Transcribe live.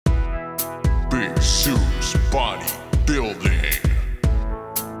Big Zeus Bodybuilding.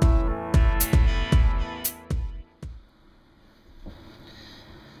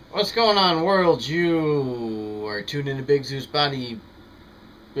 What's going on, world? You are tuned into Big Zeus Bodybuilding.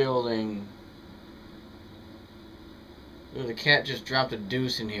 Ooh, the cat just dropped a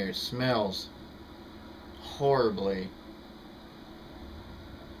deuce in here. It smells horribly.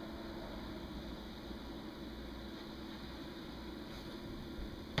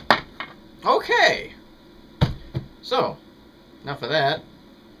 Okay, so enough of that.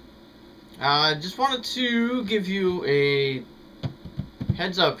 I just wanted to give you a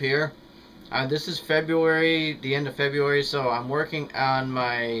heads up here. This is February, the end of February, so I'm working on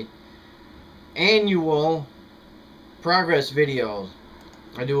my annual progress videos.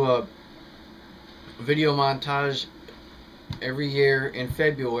 I do a video montage every year in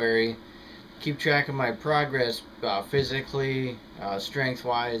February. Keep track of my progress physically,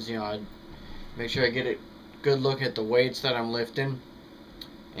 strength-wise. You know, I make sure I get a good look at the weights that I'm lifting.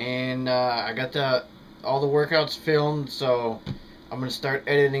 And I got all the workouts filmed, so I'm going to start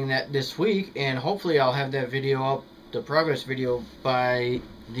editing that this week, and hopefully I'll have that video up, the progress video, by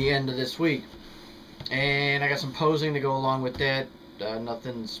the end of this week. And I got some posing to go along with that.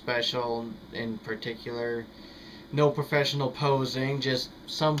 Nothing special in particular. No professional posing, just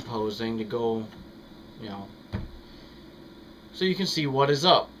some posing to go, you know, so you can see what is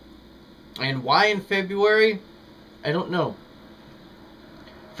up. And why in February? I don't know.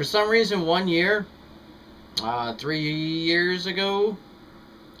 For some reason, one year, 4 years ago,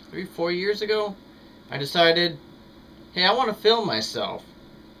 I decided, hey, I want to film myself.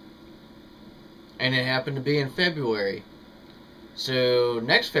 And it happened to be in February. So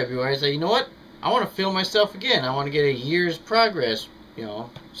next February, I said, you know what? I want to film myself again. I want to get a year's progress, you know,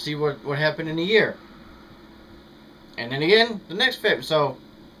 see what happened in a year. And then again, the next February. So,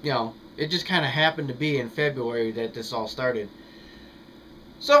 you know, it just kind of happened to be in February that this all started.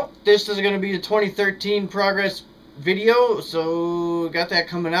 So, this is going to be the 2013 progress video, so got that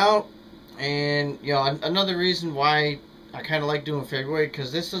coming out. And, you know, another reason why I kind of like doing February,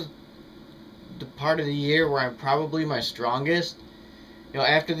 because this is the part of the year where I'm probably my strongest. You know,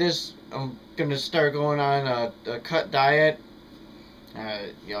 after this, I'm going to start going on a cut diet.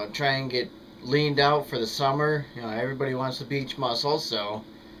 You know, try and get leaned out for the summer. You know, everybody wants the beach muscles, so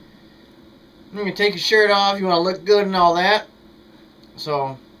I'm going to take your shirt off. You want to look good and all that.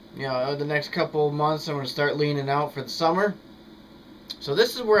 So, you know, the next couple of months I'm going to start leaning out for the summer. So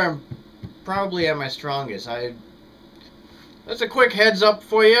this is where I'm probably at my strongest. That's a quick heads up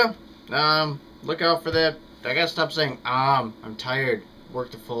for you. Look out for that. I gotta stop saying I'm tired.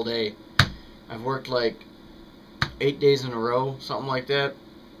 Worked a full day. I've worked like 8 days in a row, something like that.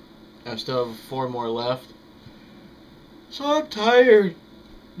 I still have 4 more left. So I'm tired.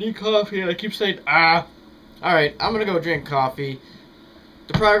 Need coffee. I keep saying Alright, I'm gonna go drink coffee.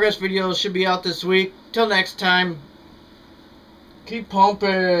 The progress videos should be out this week. Till next time, keep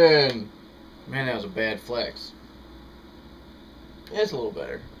pumping. Man, that was a bad flex. It's a little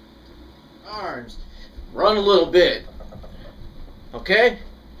better. Arms. Run a little bit. Okay?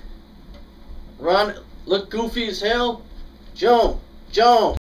 Run. Look goofy as hell. Jump. Jump.